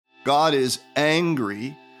God is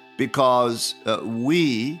angry because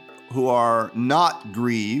we who are not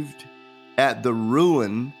grieved at the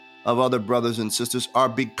ruin of other brothers and sisters are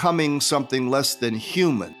becoming something less than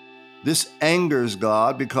human. This angers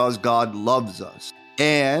God because God loves us.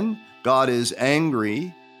 And God is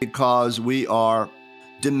angry because we are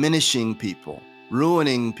diminishing people,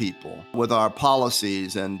 ruining people with our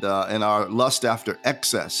policies and our lust after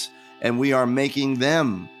excess. And we are making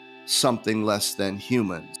them something less than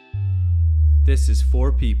humans. This is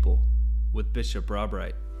For People with Bishop Rob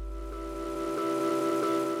Wright.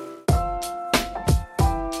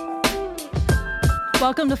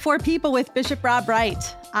 Welcome to For People with Bishop Rob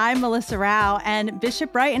Wright. I'm Melissa Rao, and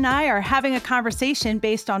Bishop Wright and I are having a conversation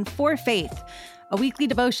based on For Faith, a weekly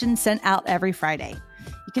devotion sent out every Friday.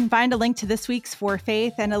 You can find a link to this week's For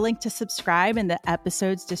Faith and a link to subscribe in the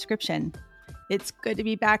episode's description. It's good to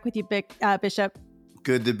be back with you, Bishop.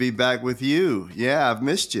 Good to be back with you. Yeah, I've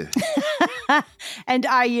missed you. And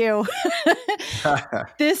I you.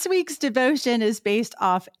 This week's devotion is based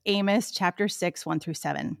off Amos chapter 6,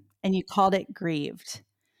 1-7, and you called it Grieved.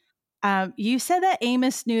 You said that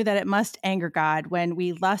Amos knew that it must anger God when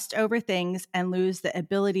we lust over things and lose the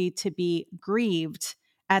ability to be grieved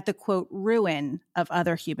at the, quote, ruin of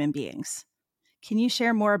other human beings. Can you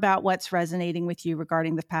share more about what's resonating with you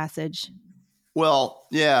regarding the passage? Well,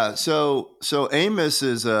 yeah. So Amos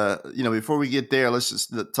is, before we get there, let's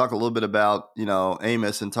just talk a little bit about,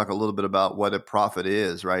 Amos and talk a little bit about what a prophet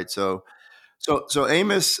is, right? So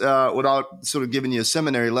Amos, without sort of giving you a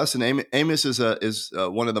seminary lesson, Amos is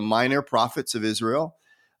one of the minor prophets of Israel.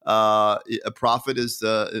 A prophet is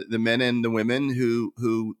the men and the women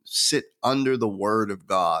who sit under the word of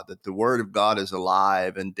God, that the word of God is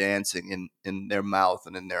alive and dancing in their mouth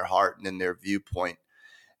and in their heart and in their viewpoint.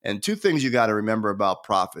 And two things you got to remember about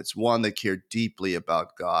prophets. One, they care deeply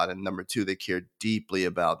about God. And number two, they care deeply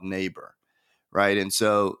about neighbor, right? And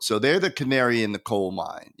so they're the canary in the coal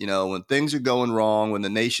mine. When things are going wrong, when the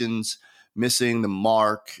nation's missing the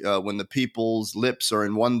mark, when the people's lips are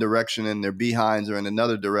in one direction and their behinds are in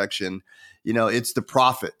another direction, it's the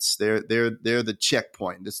prophets. They're the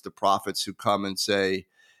checkpoint. It's the prophets who come and say,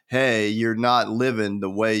 hey, you're not living the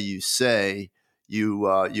way you say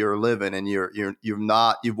you're living, and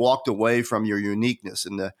you've walked away from your uniqueness.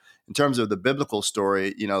 And in terms of the biblical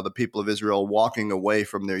story, the people of Israel walking away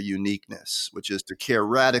from their uniqueness, which is to care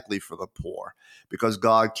radically for the poor, because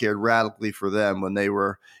God cared radically for them when they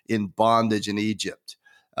were in bondage in Egypt.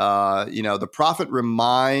 The prophet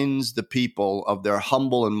reminds the people of their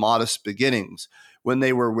humble and modest beginnings when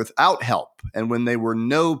they were without help and when they were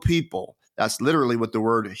no people. That's literally what the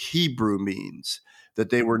word Hebrew means, that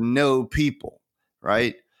they were no people.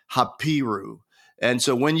 Right? Hapiru. And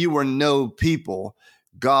so when you were no people,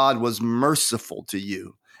 God was merciful to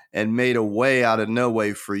you and made a way out of no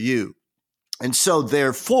way for you. And so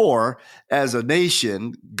therefore, as a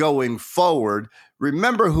nation going forward,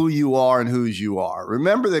 remember who you are and whose you are.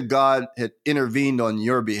 Remember that God had intervened on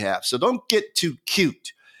your behalf. So don't get too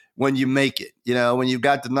cute when you make it. When you've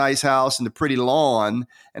got the nice house and the pretty lawn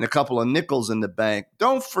and a couple of nickels in the bank,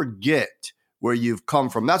 don't forget where you've come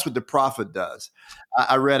from. That's what the prophet does.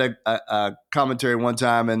 I read a commentary one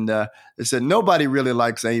time, and they said nobody really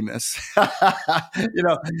likes Amos.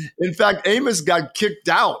 In fact, Amos got kicked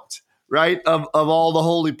out, right, of all the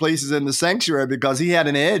holy places in the sanctuary because he had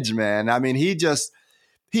an edge, man. I mean, he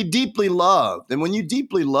deeply loved. And when you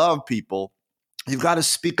deeply love people, you've got to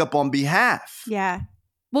speak up on behalf. Yeah.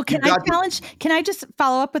 Well, can I just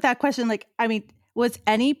follow up with that question? Was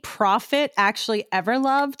any prophet actually ever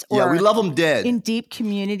loved? Or we love them dead. In deep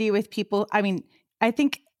community with people? I mean, I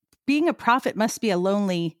think being a prophet must be a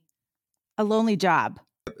lonely job.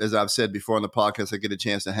 As I've said before on the podcast, I get a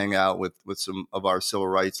chance to hang out with some of our civil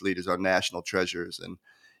rights leaders, our national treasures. And,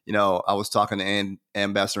 I was talking to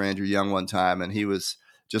Ambassador Andrew Young one time, and he was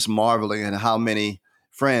just marveling at how many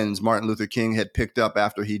friends Martin Luther King had picked up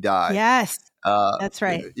after he died. Yes. That's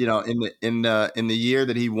right. In the year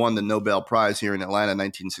that he won the Nobel Prize here in Atlanta,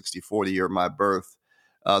 1964, the year of my birth,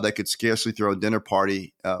 they could scarcely throw a dinner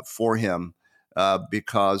party for him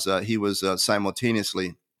because he was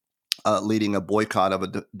simultaneously leading a boycott of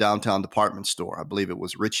a downtown department store. I believe it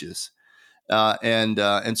was Rich's.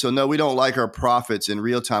 And so, no, we don't like our prophets in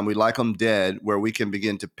real time. We like them dead, where we can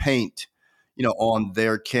begin to paint on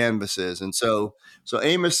their canvases. And so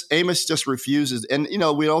Amos just refuses. And,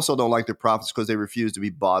 we also don't like the prophets because they refuse to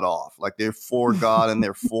be bought off. Like, they're for God and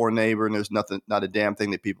they're for neighbor, and there's not a damn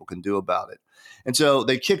thing that people can do about it. And so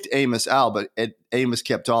they kicked Amos out, but Amos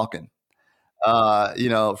kept talking,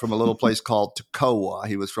 from a little place called Toccoa.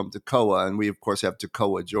 He was from Toccoa, and we, of course, have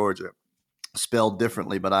Toccoa, Georgia, spelled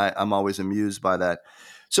differently, but I'm always amused by that.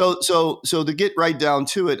 So to get right down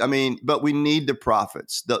to it, I mean, but we need the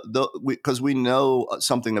prophets, because we know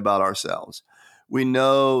something about ourselves. We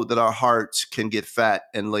know that our hearts can get fat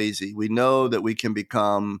and lazy. We know that we can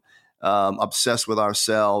become obsessed with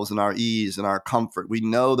ourselves and our ease and our comfort. We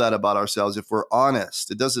know that about ourselves. If we're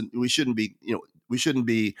honest, we shouldn't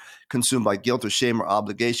be consumed by guilt or shame or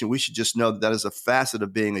obligation. We should just know that that is a facet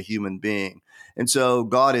of being a human being. And so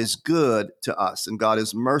God is good to us, and God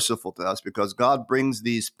is merciful to us, because God brings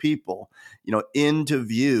these people, into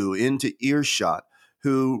view, into earshot,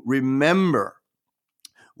 who remember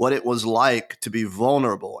what it was like to be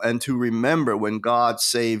vulnerable, and to remember when God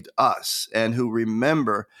saved us, and who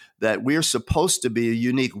remember that we're supposed to be a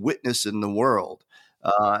unique witness in the world.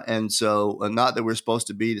 And so, not that we're supposed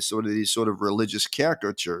to be these sort of religious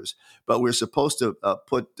caricatures, but we're supposed to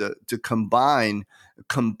to combine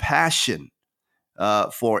compassion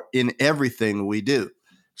for in everything we do.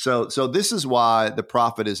 So this is why the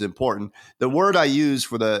prophet is important. The word I use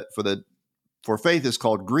for faith is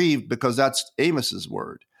called grieved, because that's Amos's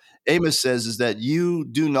word. Amos says is that you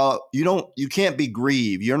can't be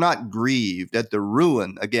grieved. You're not grieved at the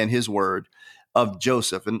ruin, again, his word, of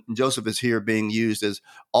Joseph. And Joseph is here being used as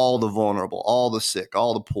all the vulnerable, all the sick,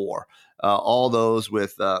 all the poor, all those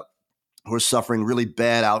with who are suffering really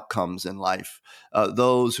bad outcomes in life,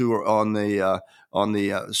 those who are on the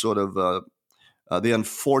the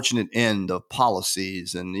unfortunate end of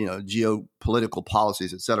policies and geopolitical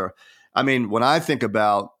policies, et cetera. I mean, when I think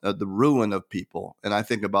about the ruin of people, and I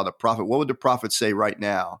think about the prophet, what would the prophet say right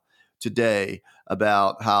now, today,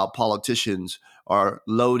 about how politicians are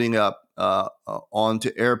loading up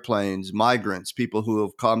onto airplanes migrants, people who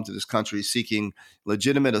have come to this country seeking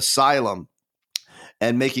legitimate asylum,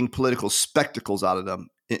 and making political spectacles out of them?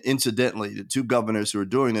 Incidentally, the two governors who are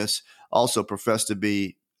doing this also profess to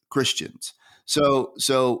be Christians. So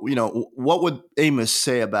what would Amos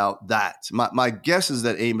say about that? My guess is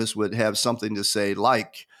that Amos would have something to say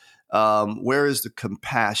like, where is the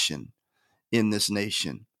compassion in this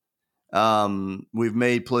nation? We've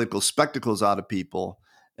made political spectacles out of people,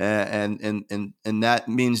 and that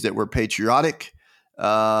means that we're patriotic.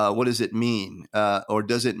 What does it mean? Or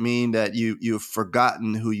does it mean that you've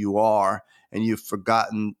forgotten who you are, and you've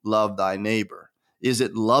forgotten love thy neighbor? Is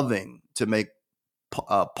it loving to make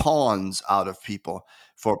pawns out of people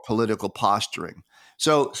for political posturing?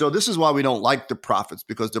 So this is why we don't like the prophets,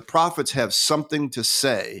 because the prophets have something to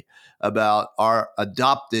say about our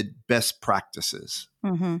adopted best practices.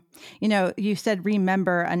 Mm-hmm. You said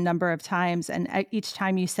remember a number of times, and each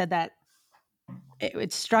time you said that,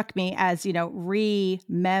 it struck me as,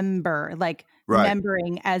 remember, like Right.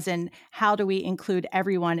 remembering as in, how do we include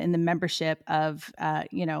everyone in the membership of,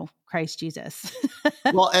 Christ Jesus?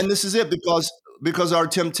 Well, and this is it, because our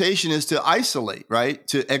temptation is to isolate, right?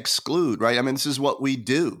 To exclude, right? I mean, this is what we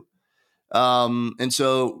do. And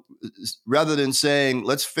so rather than saying,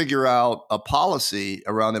 let's figure out a policy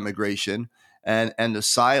around immigration and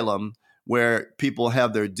asylum where people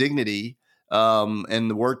have their dignity, and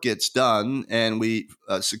the work gets done, and we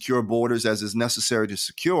secure borders as is necessary to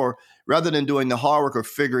secure, rather than doing the hard work of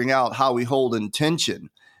figuring out how we hold in tension,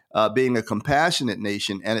 being a compassionate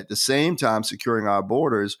nation, and at the same time securing our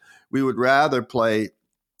borders, we would rather play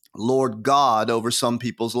Lord God over some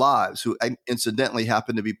people's lives, who incidentally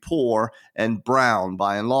happen to be poor and brown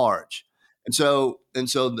by and large. And so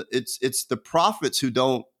it's the prophets who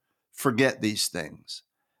don't forget these things.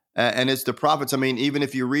 And it's the prophets. I mean, even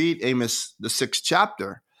if you read Amos, the 6th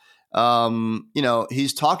chapter,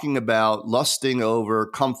 he's talking about lusting over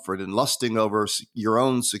comfort, and lusting over your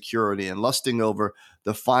own security, and lusting over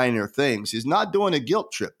the finer things. He's not doing a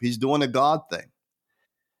guilt trip. He's doing a God thing.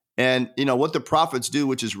 And what the prophets do,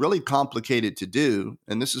 which is really complicated to do,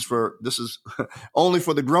 and this is only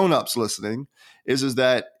for the grown-ups listening, is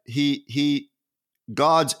that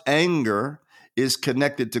God's anger is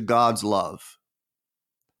connected to God's love.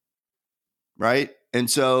 Right? And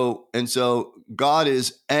so God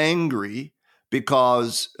is angry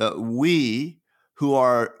because we who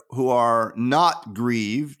are not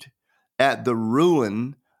grieved at the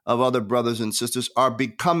ruin of other brothers and sisters are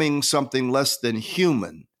becoming something less than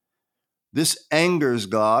human. This angers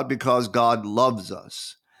God because God loves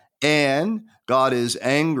us. And God is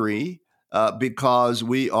angry because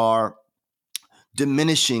we are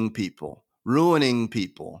diminishing people, ruining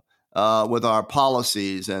people, with our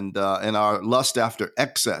policies and our lust after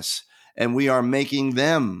excess, and we are making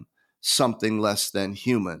them something less than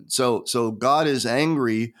human. So God is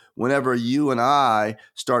angry whenever you and I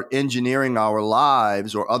start engineering our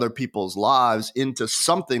lives or other people's lives into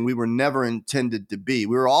something we were never intended to be.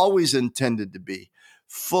 We were always intended to be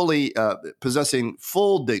fully possessing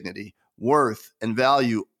full dignity, worth, and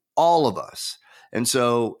value all of us. And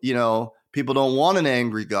so, people don't want an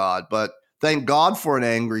angry God, but thank God for an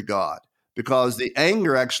angry God, because the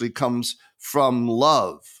anger actually comes from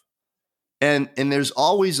love. And there's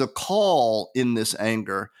always a call in this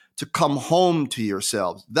anger to come home to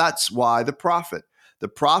yourselves. That's why the prophet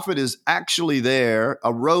is actually there,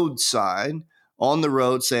 a road sign on the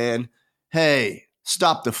road saying, hey,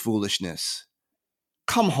 stop the foolishness.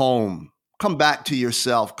 Come home. Come back to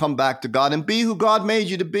yourself. Come back to God and be who God made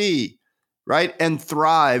you to be, right? And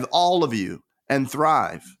thrive, all of you, and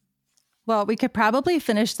thrive. Well, we could probably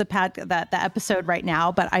finish the episode right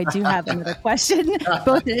now, but I do have another question,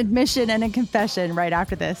 both an admission and a confession right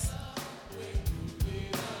after this.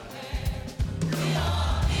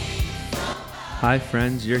 Hi,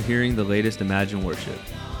 friends. You're hearing the latest Imagine Worship.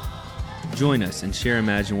 Join us and share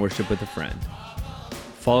Imagine Worship with a friend.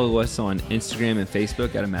 Follow us on Instagram and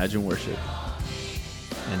Facebook at Imagine Worship.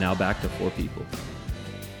 And now back to Four People.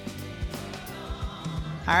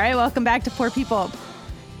 All right, welcome back to Four People.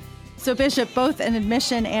 So, Bishop, both an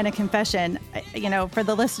admission and a confession. For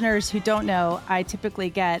the listeners who don't know, I typically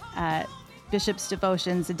get Bishop's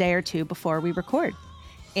devotions a day or two before we record.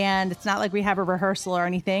 And it's not like we have a rehearsal or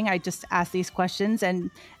anything. I just ask these questions, and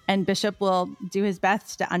Bishop will do his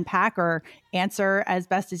best to unpack or answer as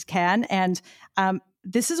best as can. And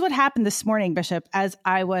this is what happened this morning, Bishop, it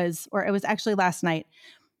was actually last night.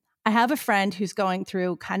 I have a friend who's going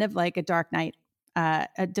through kind of like a dark night,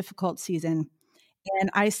 a difficult season.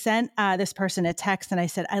 And I sent this person a text and I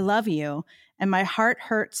said, I love you. And my heart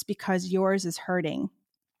hurts because yours is hurting.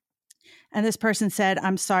 And this person said,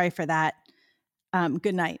 I'm sorry for that.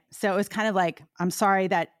 Good night. So it was kind of like, I'm sorry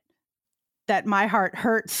that my heart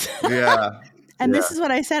hurts. Yeah. And this is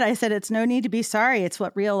what I said. I said, it's no need to be sorry. It's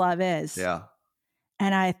what real love is. Yeah.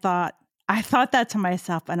 And I thought that to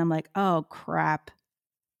myself, and I'm like, oh crap.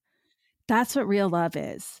 That's what real love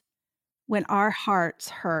is. When our hearts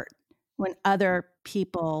hurt, when other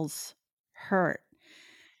people's hurt.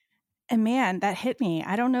 And man, that hit me.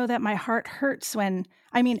 I don't know that my heart hurts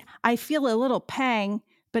I feel a little pang,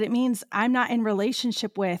 but it means I'm not in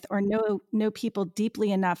relationship with or know people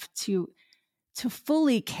deeply enough to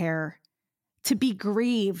fully care, to be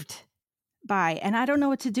grieved by. And I don't know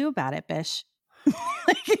what to do about it, Bish.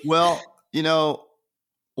 Well,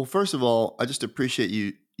 first of all, I just appreciate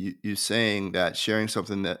you saying that, sharing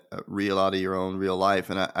something that real out of your own real life.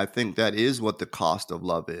 And I think that is what the cost of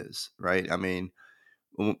love is, right? I mean,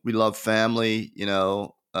 when we love family,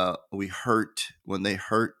 we hurt when they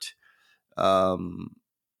hurt,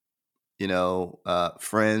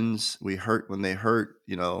 friends, we hurt when they hurt,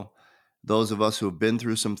 those of us who have been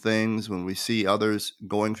through some things, when we see others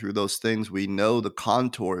going through those things, we know the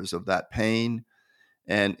contours of that pain,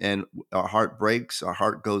 and our heart breaks, our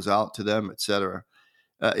heart goes out to them, etc.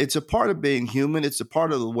 It's a part of being human. It's a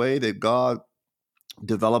part of the way that God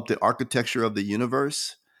developed the architecture of the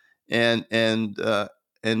universe, and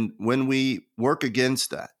when we work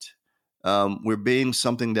against that, we're being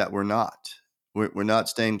something that we're not. We're not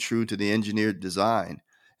staying true to the engineered design.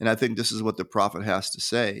 And I think this is what the prophet has to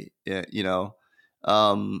say. In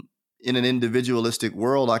an individualistic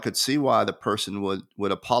world, I could see why the person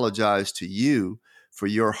would apologize to you for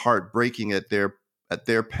your heart breaking at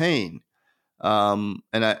their pain. And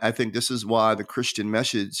I think this is why the Christian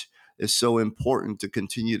message is so important to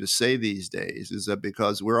continue to say these days, is that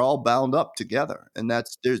because we're all bound up together, and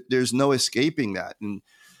there's no escaping that. And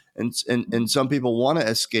some people want to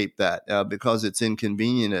escape that because it's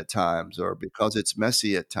inconvenient at times or because it's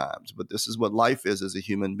messy at times. But this is what life is as a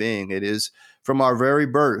human being. It is from our very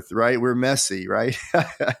birth, right? We're messy, right?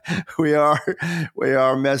 we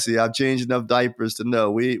are messy. I've changed enough diapers to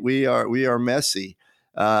know we are messy,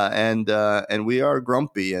 and we are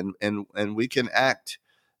grumpy, and we can act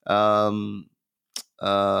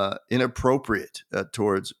inappropriate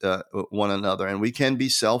towards one another, and we can be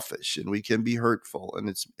selfish, and we can be hurtful,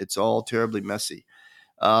 and it's all terribly messy.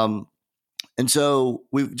 And so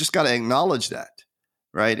we've just got to acknowledge that,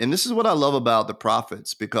 right? And this is what I love about the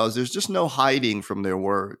prophets, because there's just no hiding from their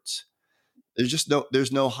words.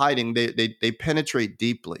 There's no hiding. They penetrate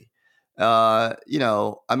deeply. You've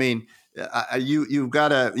got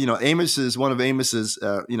to, Amos is one of Amos's,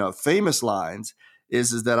 famous lines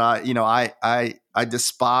is that I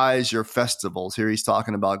despise your festivals. Here he's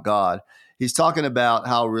talking about God. He's talking about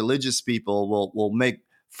how religious people will make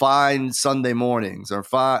fine Sunday mornings or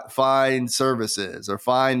fine services or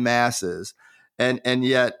fine masses, and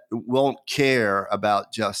yet won't care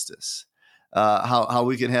about justice. How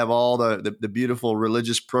we can have all the beautiful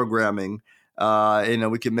religious programming.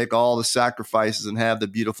 We can make all the sacrifices and have the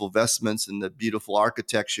beautiful vestments and the beautiful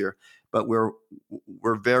architecture, but we're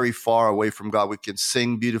very far away from God. We can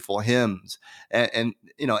sing beautiful hymns, and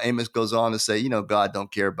Amos goes on to say, God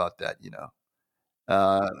don't care about that.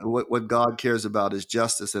 What God cares about is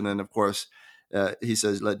justice, and then of course he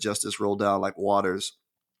says, "Let justice roll down like waters,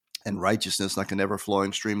 and righteousness like an ever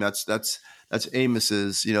flowing stream." That's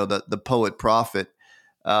Amos's, the poet prophet,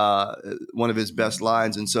 one of his best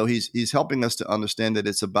lines. And so he's helping us to understand that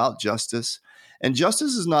it's about justice. And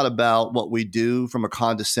justice is not about what we do from a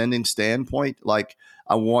condescending standpoint, like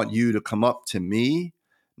I want you to come up to me.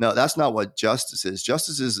 No, that's not what justice is.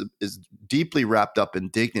 Justice is deeply wrapped up in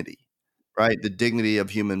dignity, right? The dignity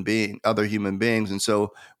of other human beings. And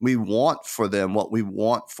so we want for them what we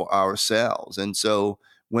want for ourselves. And so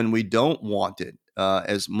when we don't want it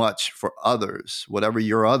as much for others, whatever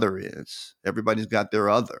your other is, everybody's got their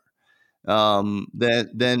other.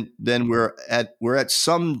 Then we're at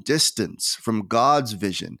some distance from God's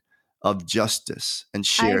vision of justice and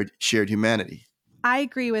shared humanity. I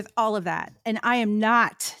agree with all of that, and I am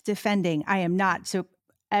not defending. I am not. So,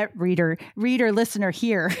 reader, listener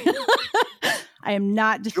here. I am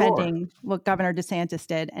not defending what Governor DeSantis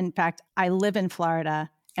did. In fact, I live in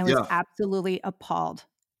Florida and was absolutely appalled.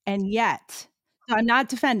 And yet, so I'm not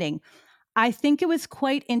defending. I think it was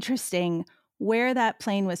quite interesting where that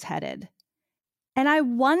plane was headed. And I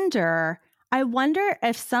wonder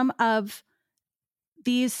if some of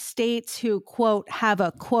these states who, quote, have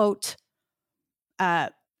a, quote,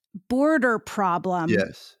 border problem.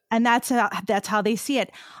 Yes. And that's how they see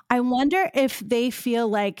it. I wonder if they feel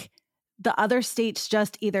like the other states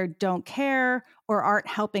just either don't care or aren't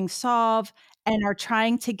helping solve and are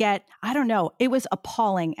trying to get, I don't know, it was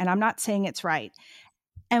appalling. And I'm not saying it's right.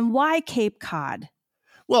 And why Cape Cod?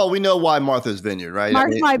 Well, we know why Martha's Vineyard, right?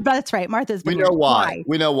 That's right. Martha's Vineyard. We know why.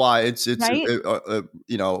 We know why. It's right?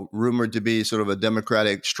 Rumored to be sort of a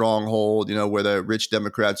Democratic stronghold, where the rich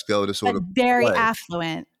Democrats go to sort of very play.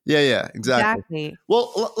 Affluent. Yeah, exactly.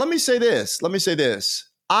 Well, let me say this.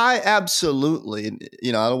 I absolutely,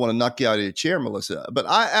 I don't want to knock you out of your chair, Melissa, but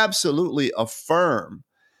I absolutely affirm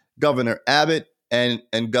Governor Abbott and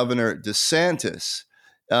Governor DeSantis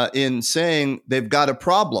in saying they've got a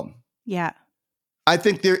problem. Yeah. I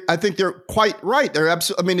think they're quite right. They're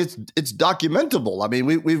absolutely. I mean, it's documentable. I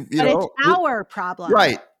mean, it's our problem,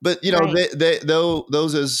 right? But right.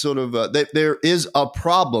 those as sort of there is a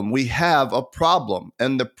problem. We have a problem,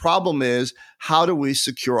 and the problem is how do we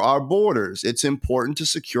secure our borders? It's important to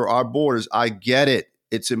secure our borders. I get it.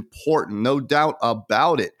 It's important, no doubt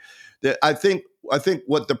about it. I think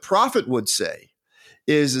what the prophet would say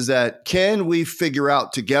is that can we figure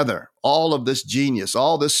out together all of this genius,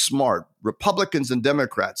 all this smart, Republicans and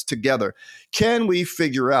Democrats together, can we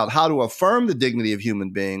figure out how to affirm the dignity of human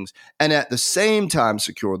beings and at the same time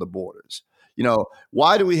secure the borders?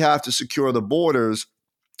 Why do we have to secure the borders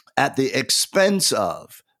at the expense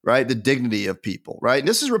of, right, the dignity of people, right? And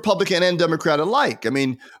this is Republican and Democrat alike. I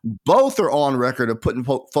mean, both are on record of putting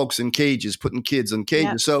folks in cages, putting kids in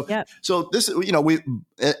cages. So this, we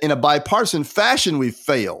in a bipartisan fashion, we've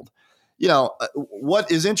failed.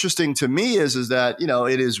 What is interesting to me is that,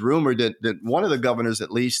 it is rumored that one of the governors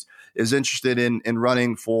at least is interested in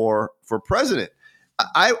running for president.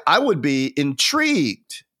 I would be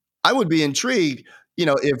intrigued.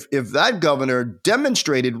 If that governor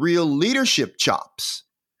demonstrated real leadership chops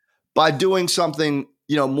by doing something,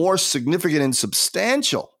 more significant and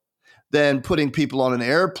substantial than putting people on an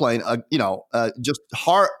airplane, just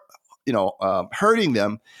hurting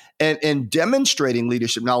them and demonstrating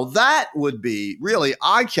leadership. Now that would be really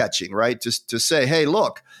eye-catching, right? Just to say, hey,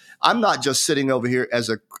 look, I'm not just sitting over here as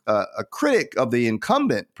a critic of the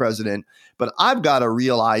incumbent president, but I've got a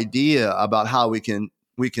real idea about how we can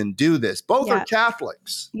do this. Both are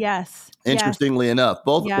Catholics. Yes. Interestingly enough,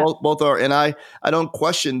 both are, and I don't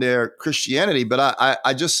question their Christianity, but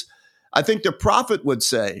I think the prophet would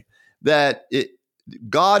say that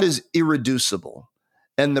God is irreducible,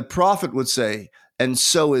 and the prophet would say, and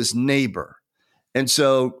so is neighbor. And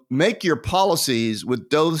so make your policies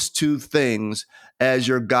with those two things as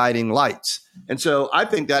your guiding lights. And so I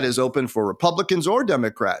think that is open for Republicans or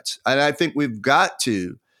Democrats. And I think we've got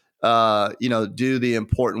to, do the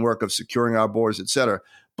important work of securing our borders, et cetera.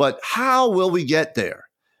 But how will we get there?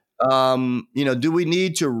 Do we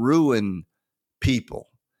need to ruin people?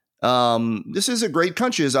 This is a great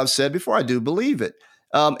country, as I've said before. I do believe it.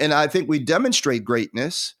 And I think we demonstrate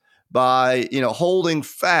greatness by, holding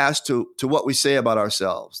fast to what we say about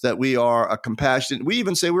ourselves, that we are a compassionate, we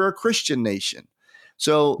even say we're a Christian nation.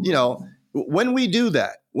 So, when we do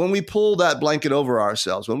that, when we pull that blanket over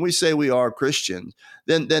ourselves, when we say we are Christians,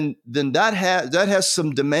 then that has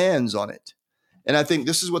some demands on it. And I think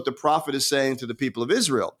this is what the prophet is saying to the people of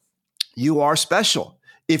Israel. you are special.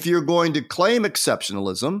 If you're going to claim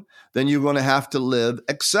exceptionalism, then you're going to have to live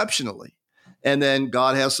exceptionally. And then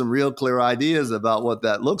God has some real clear ideas about what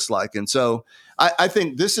that looks like. And so I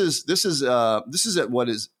think this is what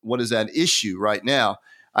is at issue right now.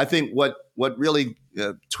 I think what really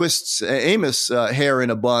twists Amos' hair in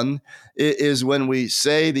a bun is when we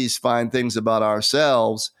say these fine things about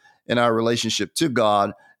ourselves and our relationship to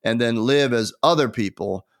God, and then live as other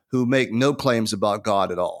people who make no claims about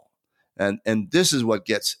God at all. And this is what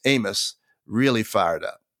gets Amos really fired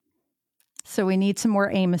up. So we need some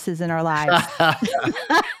more Amoses in our lives.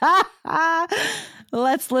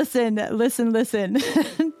 Let's listen.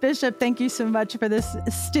 Bishop, thank you so much for this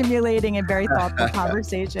stimulating and very thoughtful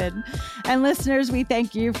conversation. And listeners, we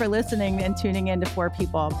thank you for listening and tuning in to For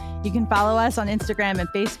People. You can follow us on Instagram and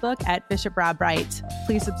Facebook at Bishop Rob Wright.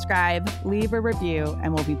 Please subscribe, leave a review,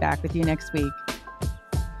 and we'll be back with you next week.